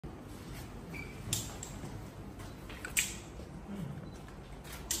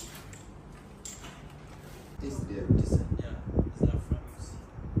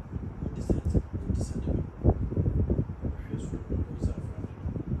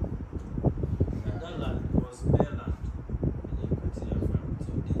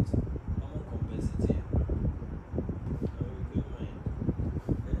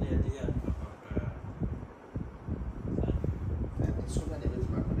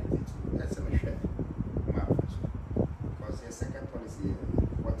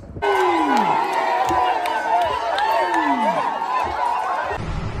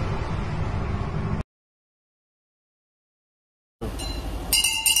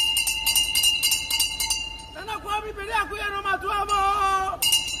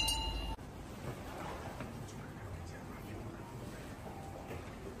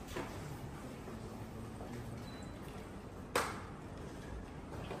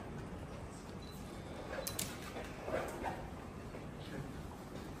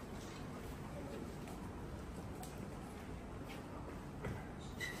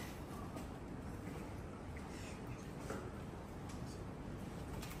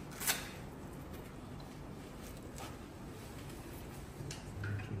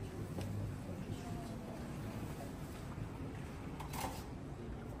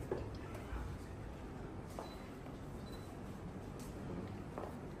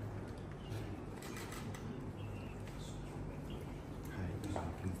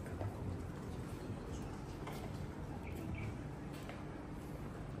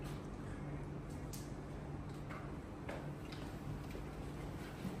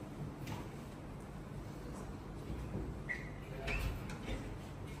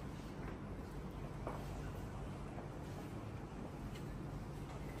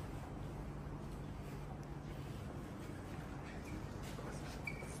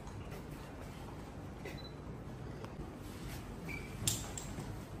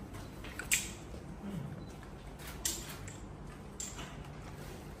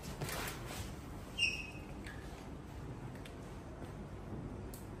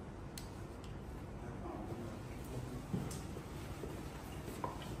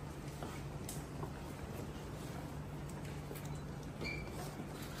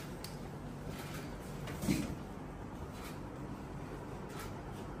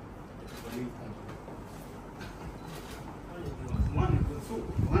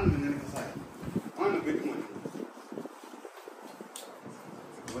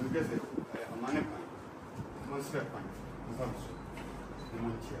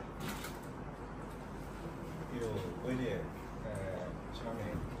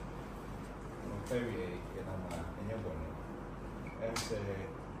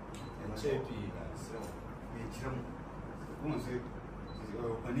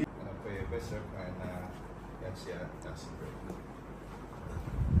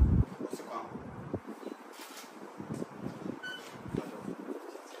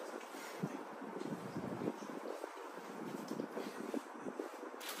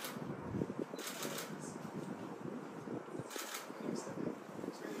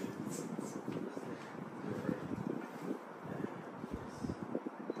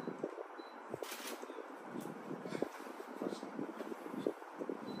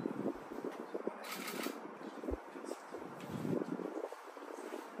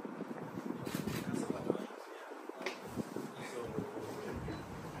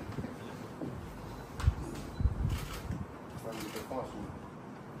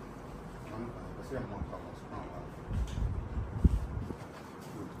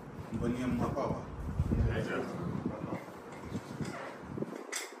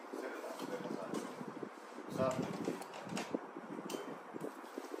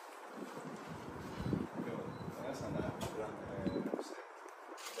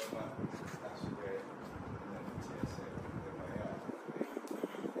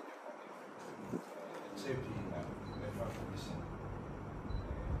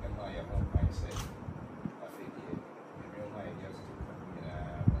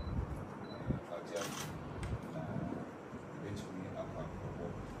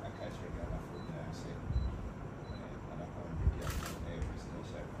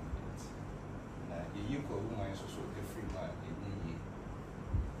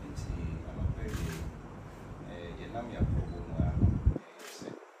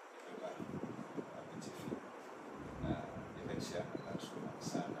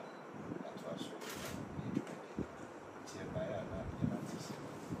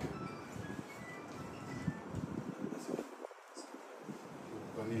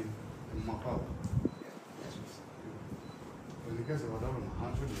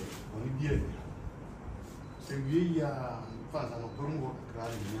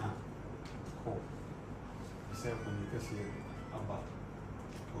say communication about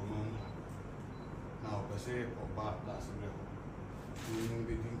woman. Now, per se, or bad last level. We know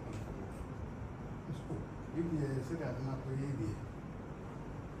the thing on the school. If you say that, I'm not really.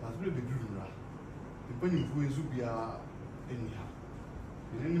 That's really the dream. The penny who is Zubia anyhow.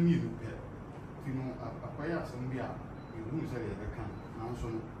 The enemy look at, you know, a prayer somebody, you who say they can. Now, so,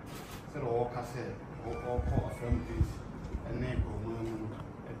 said all cassette or call a friend this and name or moon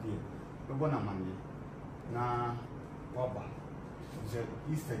at the but one Monday. Now, Wabba said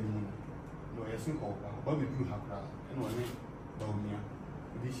Eastern moon. No, I think of Bobby do have that, and one name Bomia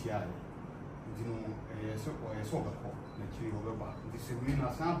this year. You know, a so or a sober call, the tree over back. This is Mina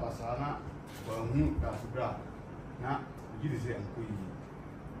Sampasana, or Moon Casabra. Now, you say, and Queen,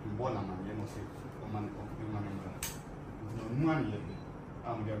 in Bonaman, you know, say, or man of the man. No money,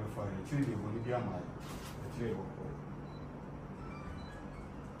 I'm there before a tree will be a mile, a tree of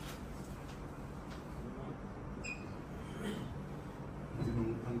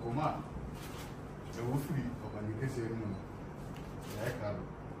Uncle Mark. The wolf free of an education. Like a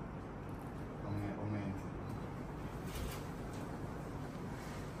moment.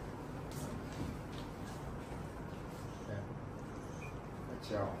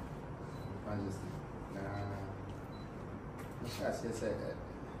 Ciao, Majesty. As I said,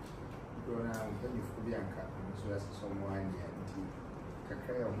 go now when you could be uncut, so as someone and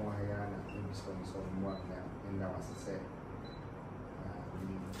Kakaya or Mohayana, maybe some more now, and now as I said.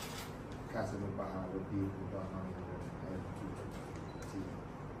 Cousin Baha would be who don't know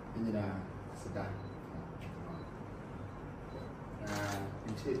in Sudan.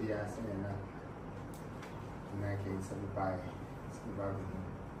 In Chile, I say enough. In my case, I'm by Zimbabwe.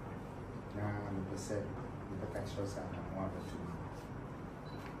 Now, I'm said, the catchers and I'm one or two.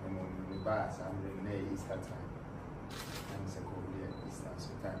 And when the bars, I'm in Easter time. I'm a Korean Easter,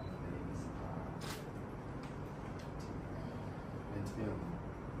 so time is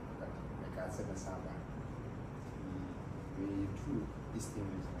I said the Samba. We drew this thing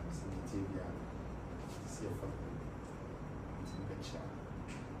in Sanitavia, CFO, to the chair,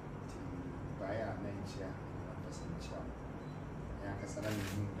 to buy a nine chair, and a person chair. I can say I'm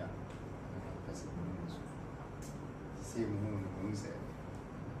moving down, and a person moves. The same moon, the moon said,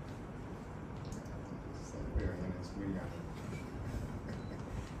 very honest, really.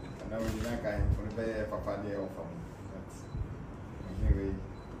 And now we're not going for the bear, Papa, they offer me. But anyway,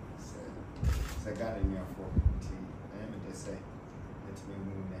 I got in your 40, and they say, let me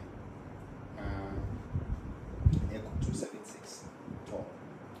move there. 276 top.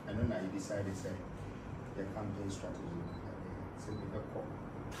 And then I decided, say, the campaign strategy. So we got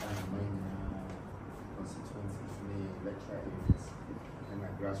mine constituencies, me, lecture areas, and my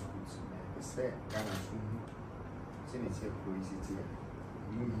grassroots. They say, Ghana, so it's a curiosity.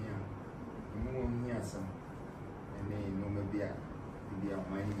 You here, some, and then no maybe they are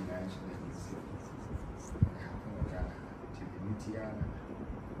mining in actually. Tiana,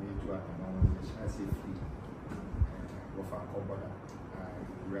 we do at the moment, the chassis free of our cobble.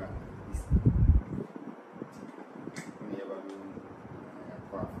 We are only ever doing a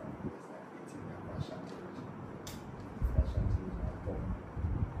craft from eating a fashion television. Fashion television, home,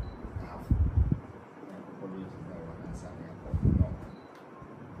 half, and the college is now one and Sunday at home. No,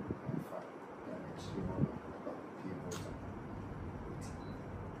 in fact, they are extremely about people.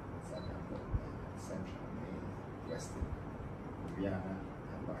 Central, Western. Viana,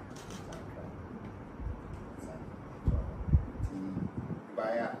 and back to Tanka.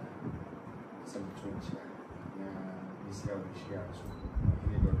 Buy some church. This year we share. So,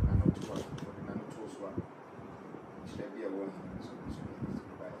 we need to know to work for the Nanutos one. It should be a one. So, we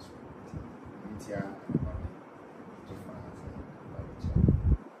buy so. Media and money to finance it.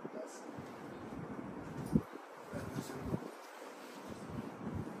 That's it.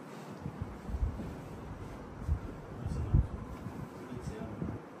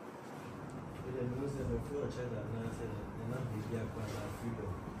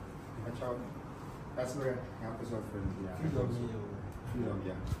 That's where I have to sort of freedom,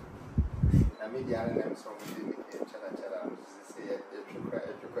 yeah. I made the other name song with the Chana, say a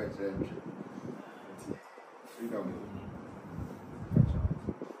quite freedom.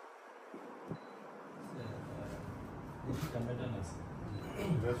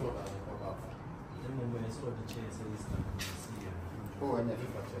 That's what I talk about. The moment I saw the chair, says, oh, and I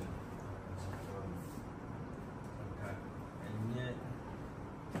think that's it. And yet,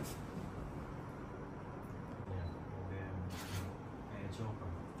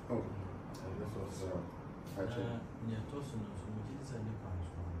 oh, this was near Tosun, which is a new punch.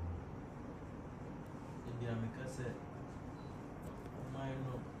 The America said, my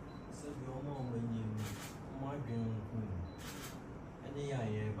no, said your mom when you my dream. Any I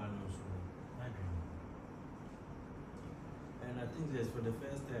ever know so. My dream. And I think that's for the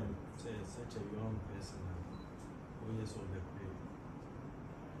first time, such a young person, who is on the play.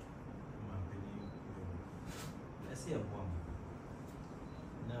 My opinion, I see a woman.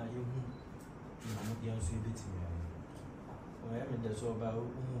 Now you young so bit me. Or I mean, that's all about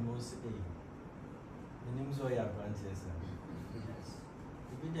who knows a. The names are your branches. Yes.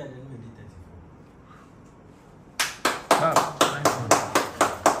 If you did, then maybe 34. Nice one.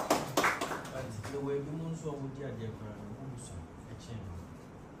 But the way you want so would you have a chain?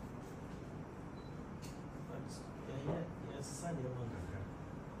 But yes, Sunday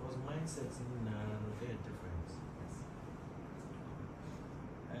was mindset in very different.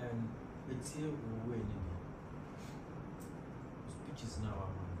 And it's here we win. Speeches now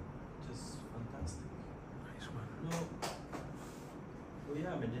are just fantastic. Nice one. No, we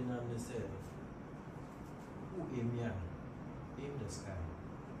have a dynamic say who aim the sky.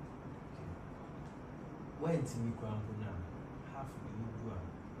 When to me crumble now, half the you do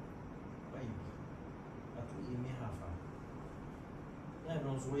why you but we aim half. Yeah, no,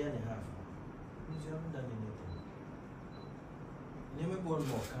 so we are half. You haven't done anything. Never born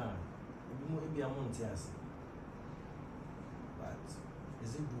more car. Maybe I won't yes. But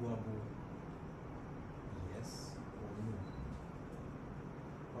is it doable? Yes or no?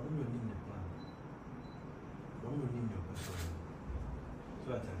 I don't need the plan. I don't need your person. So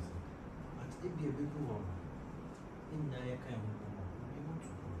I tell you. But if you be able in Naya can be able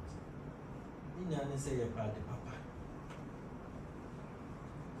to do it. In Naya say about the papa.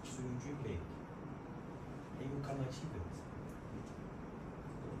 So you dream big. And you can achieve it.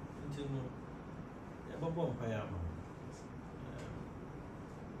 Until no. A bomb payama.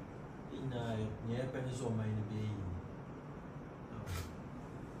 In near pennies or mine being.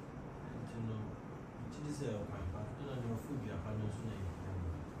 And no, it is a papa. Don't know food your partner's name.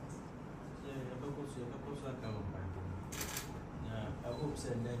 I hope so.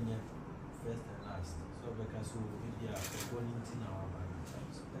 Then first and last. So because we are going into our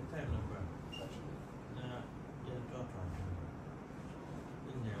the time number. Now, you're not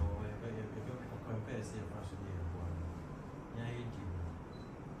in there, compare say personally. Yeah, you do.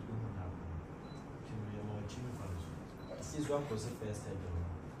 You won't have to be more cheap. This is what was the first time.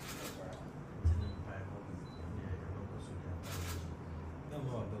 No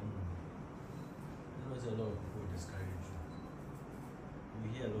more about there's a lot of people discourage you. You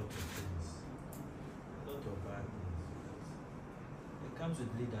hear a lot of things, a lot of bad things. It comes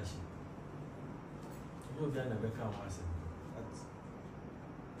with leadership. You know, Ghana become one. But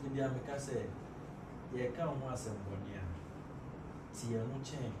maybe I make say, you can't want some money. See, you no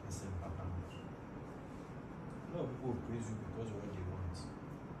change as a papa. A lot of people praise you because of what they want.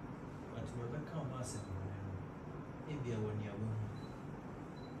 But you become one some money. Maybe I want you.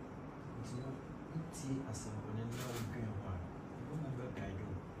 As a woman, no green one.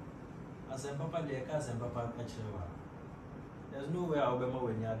 As a papa, their cousin, papa, there's no way I'll be more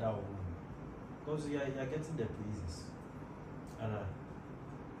when you're down. Because you're getting the praises. And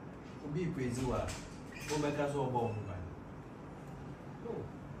be crazy, what? Go back as well, bomb. No,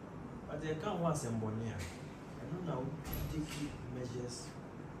 but they can't want some money. I don't know take measures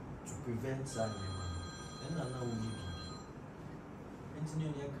to prevent that. Then I know we need.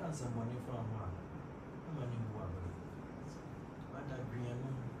 Engineer, you can't some money from her. Money more. But I agree and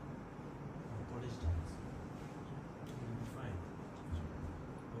polish that. You'll be fine.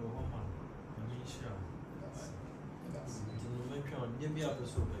 Oh, woman, I mean, sure. Maybe I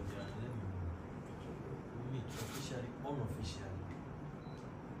pursue baby. Let me meet officially, unofficially.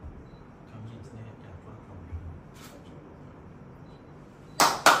 Come meet me at platform.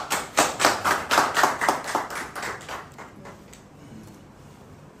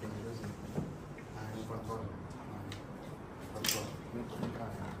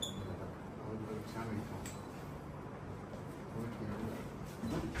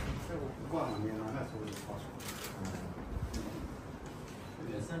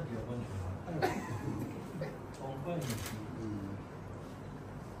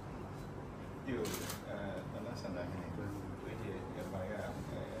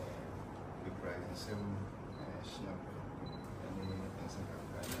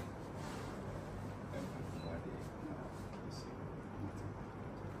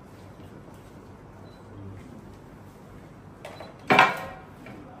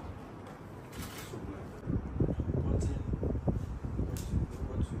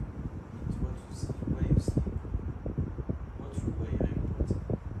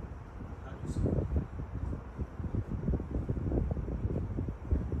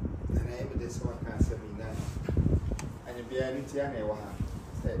 This one can't say me that. The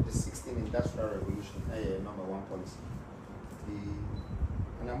 16th Industrial Revolution, number one policy.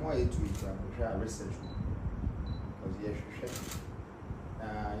 And I'm more into it, research. Because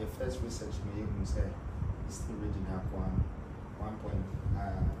your first research may even say Eastern region have 1.192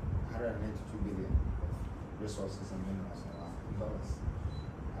 billion resources and minerals in dollars.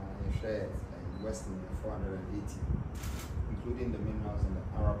 You share Western 480, including the minerals and the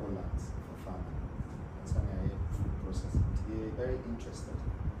arable lands for farming. And some food processing. They are very interested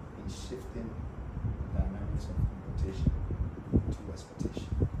in shifting the dynamics of importation to exportation,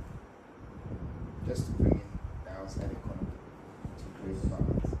 just to bring in the outside economy to create a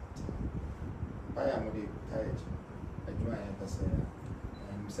balance. By a mode carriage, I do my emphasis,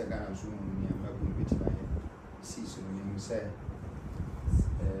 and second and soon, I'm not going to be by season, and you say,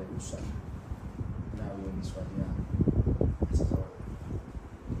 now when this one here, this is all.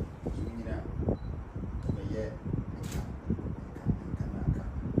 So, you know, over here,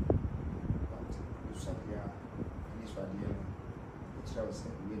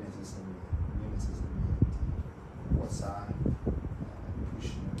 what's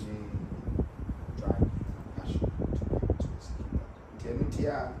pushing me, driving passion to be able to execute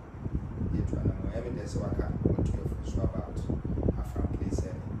that. Evidence what can go to your first about Afram place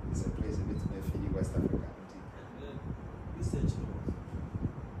is a place a bit of West Africa. Research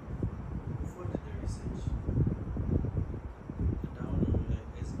before the research, down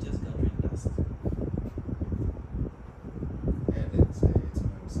it's just gathering dust.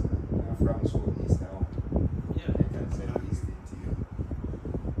 It's Afram is all east now. Yeah. I can say east into you.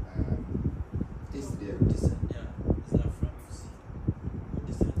 East there. Descent, yeah. It's not from you see.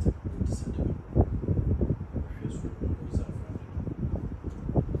 Descent.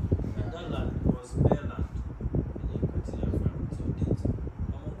 And that land was bare land. And you continue from so date.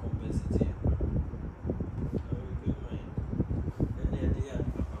 I'm on compensity.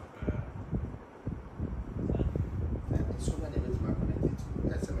 So many bits are connected to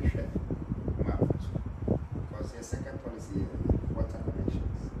that's a mission map. Because your second policy is water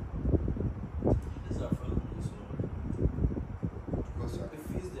connections. These are from so Because the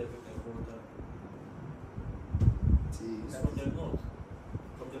fees they water. It's from the north,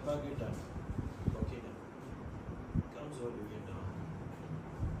 from the Baghdad dam, Kwawuhene, comes all the way down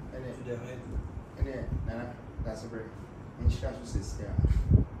to the hydro. That's a very insurance system.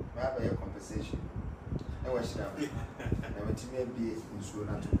 I have a compensation. I watch that. I want to be in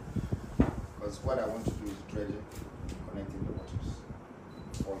Suriname. Because what I want to do is dredging, connecting the waters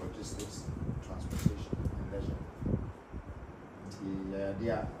for logistics, transportation, and leisure. The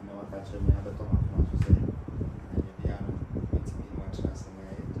idea, I know what I told me, I don't know what to say. And the idea, it's me much as an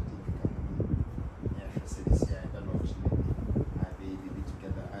idea to think economy. Yeah, for cities here, I don't know what I be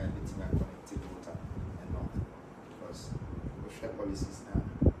together, I be connected water and north. Because we share policies now.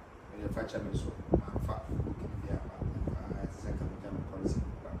 When you fetch them, so I'm fat, we can be a second policy.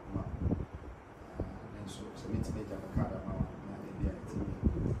 And so, it's made a card amount, maybe I think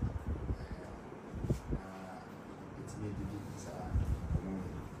it's made the difference.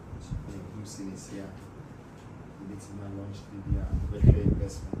 This year, it's launch the virtual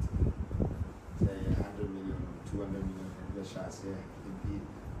investment. Say 100 million, 200 million investors here in the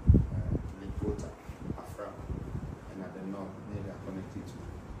water, Afram, and at the north, they are connected to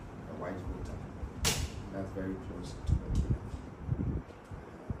the white water. That's very close to the Kenya.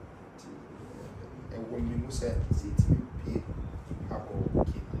 And when you say it's pay Habo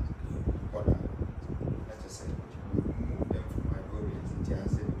Kenya, order, let's just say, we move them from Ivorians into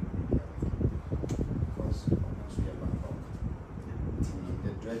Tanzania.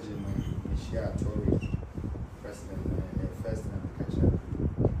 The dredging, Michelle Tory, President, first and the catcher,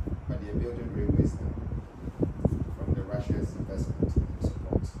 but they're building railways now from the Russia's investment and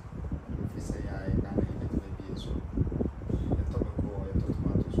support. If we say, I can maybe so the topical or the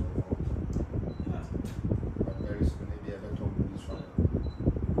tomatoes or but very soon maybe a better one will be strong.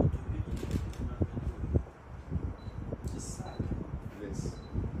 It's sad. It is.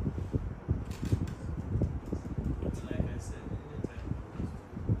 Like I said,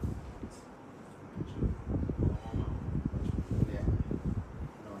 Yeah.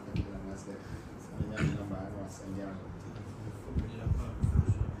 No, I think that's it. I mean, I'm number, I don't say, yeah.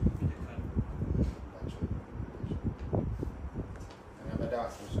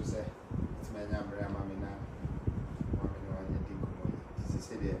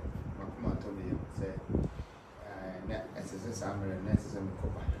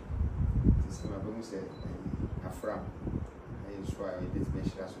 Afram, I ensure I did make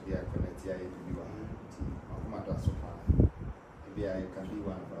sure to be a connect here to be one. Maybe I can be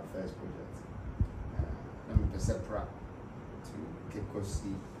one of our first projects. I'm a separate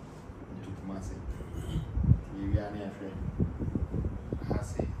Kekosi into Kumasi. You are near friend.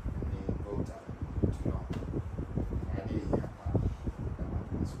 Hasi and Volta to know. I did hear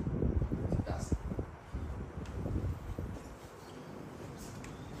that's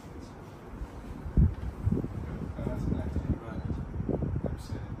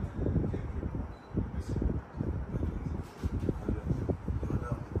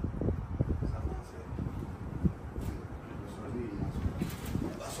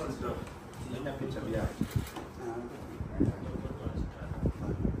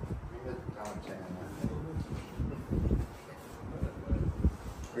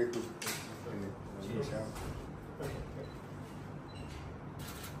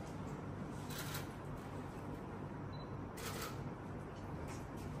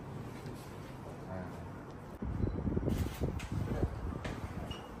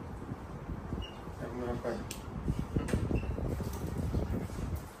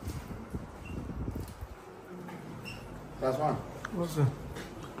Last one. What's that?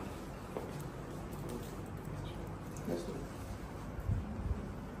 Let's do it.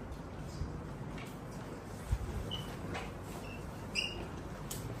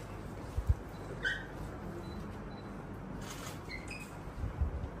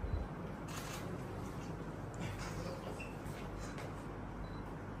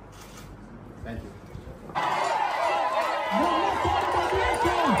 Thank you.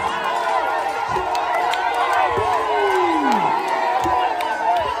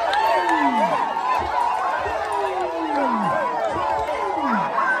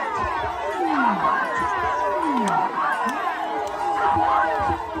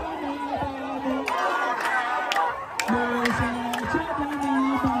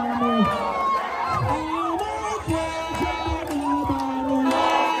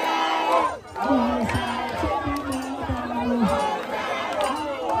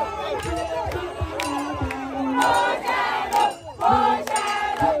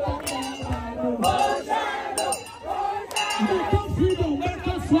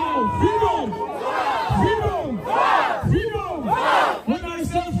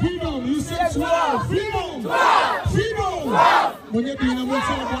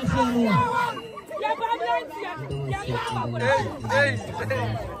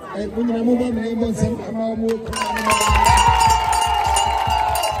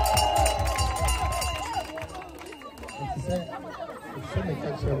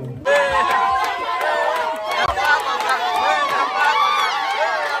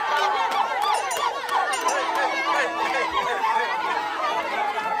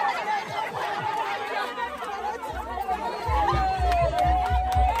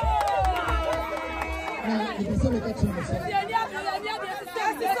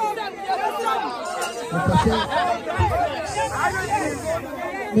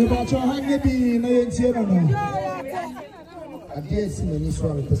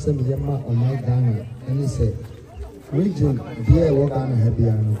 Region dear what I'm happy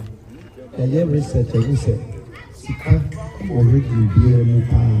on. The research and research. Sika or region dear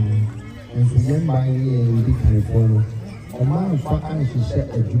Mupan and for them by the California. A man for Anshi said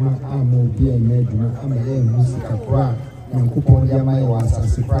a Juma Amo dear Nedjuma Amae Musica Pra and Coupon Yamai was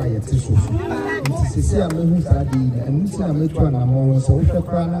as a prior tissue. It is a man and Mr. Metron among us over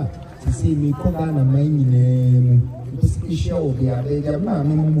Prana to see me Kogan and my name. Show be a big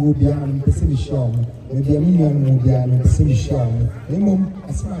man will be on the same show. Maybe a million will be on the same show. Mum,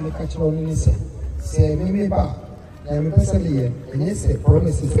 as my catch on say, maybe back. I am personally, and yes,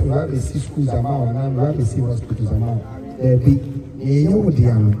 promises to have a schools amount and have a hospitals amount. There be a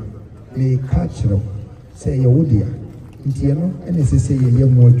Yodian, may catch them, say Yodia, Indiano, and as I say a year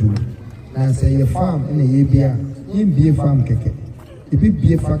more Jew. And say a farm in a year, in be a farm keke. It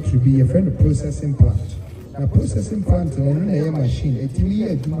be a factory, be a friend of processing plant. A processing plant and a machine, a TV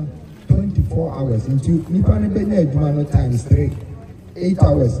 24 hours into Nippon Benedumano times 3. 8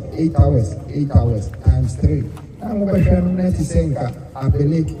 hours, 8 hours, 8 hours times 3. I'm over here on 90 Senka, I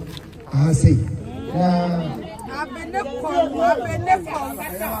believe. I say,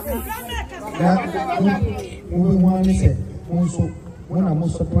 we want to say, also, when I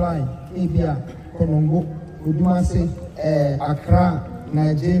must supply, Abia, Konongo, Udumase, Accra,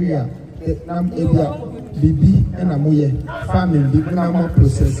 Nigeria, Vietnam, Abia. Bibi and Amoye, farming, big number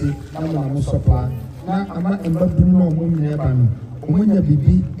processing, number supply. Now, I'm not embedding no woman never. When you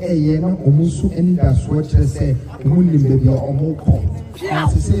be a year, almost any that's what you say, women baby or more call.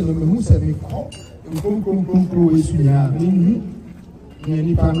 As I say, no, who said me call? Come, is we are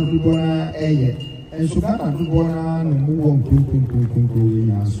nearly pan of the bona a year. And so far, I do bona no move on,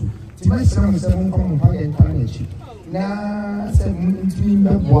 Tima Sam 7.5 na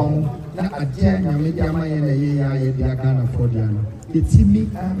 17 one na adia na media man na ye dia Ghana for dia no etimi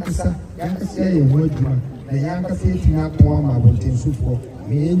ankasa yankasa ye ho adwuma na yankasa etina ko ama bonten sufo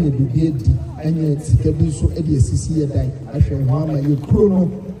me enye bibi edi enye sika bi so edi asisi ye dan ahwe ho ama ye kro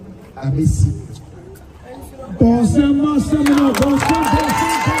no abesi Bosema semino bosema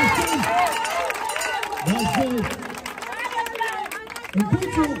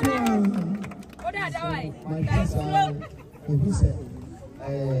Who said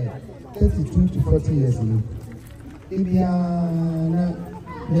 32 to 40 years ago? Ibiana,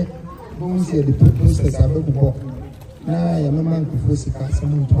 who said the process of a book. Now I am a man who was a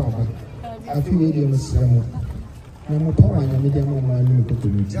customer to our. I feel it was some. I'm a power and a medium of my new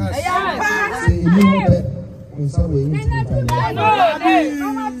opportunity. Say, you know that when someone needs to find out. And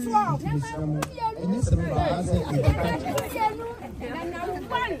yes, I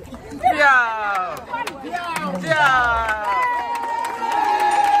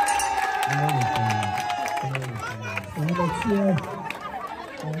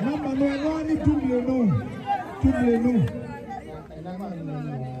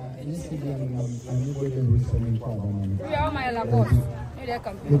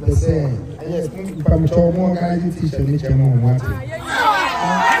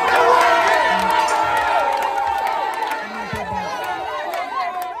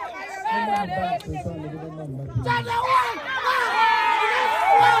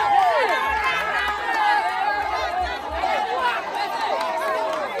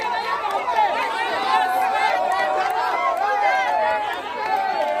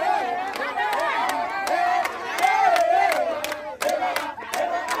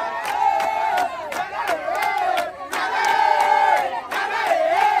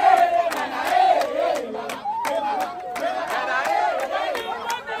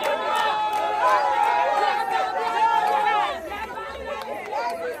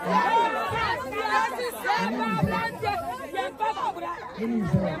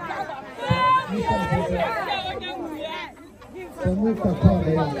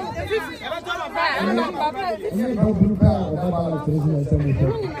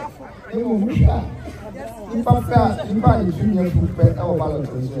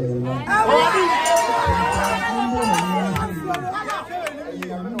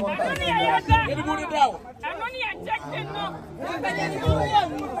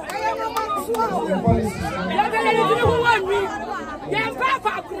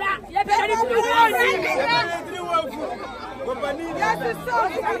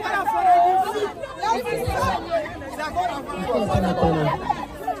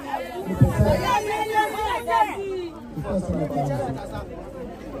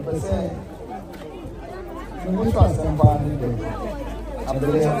say,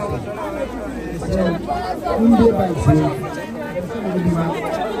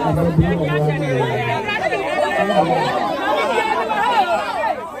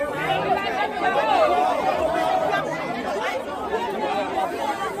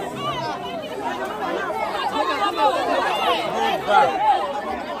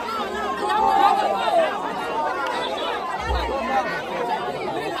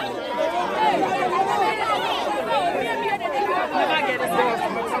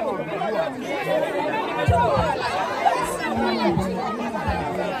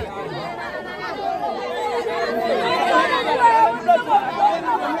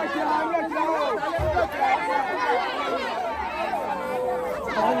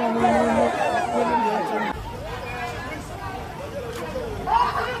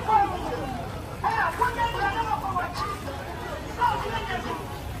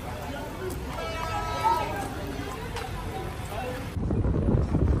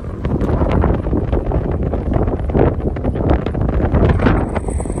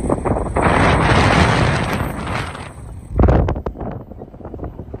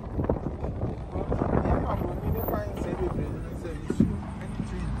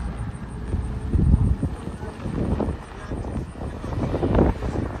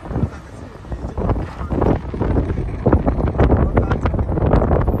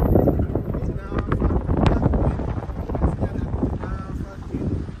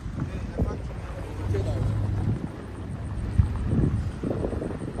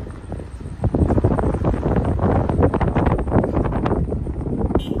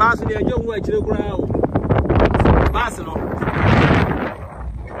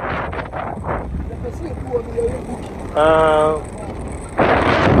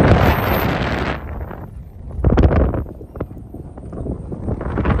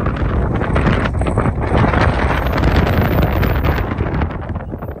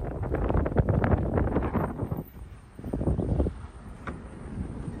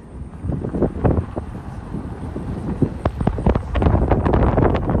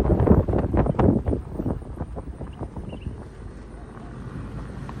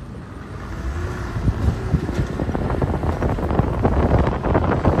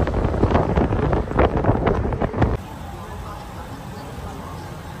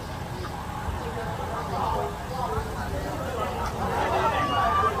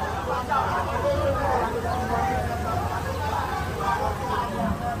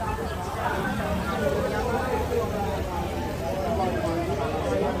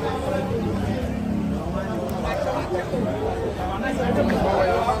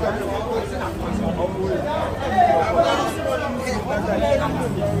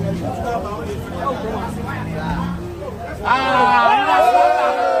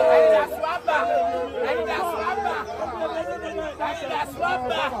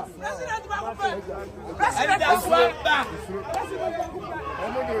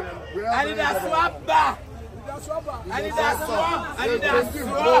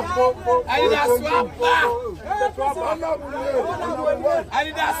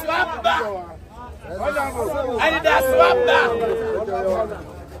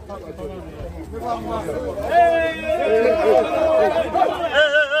 Hey!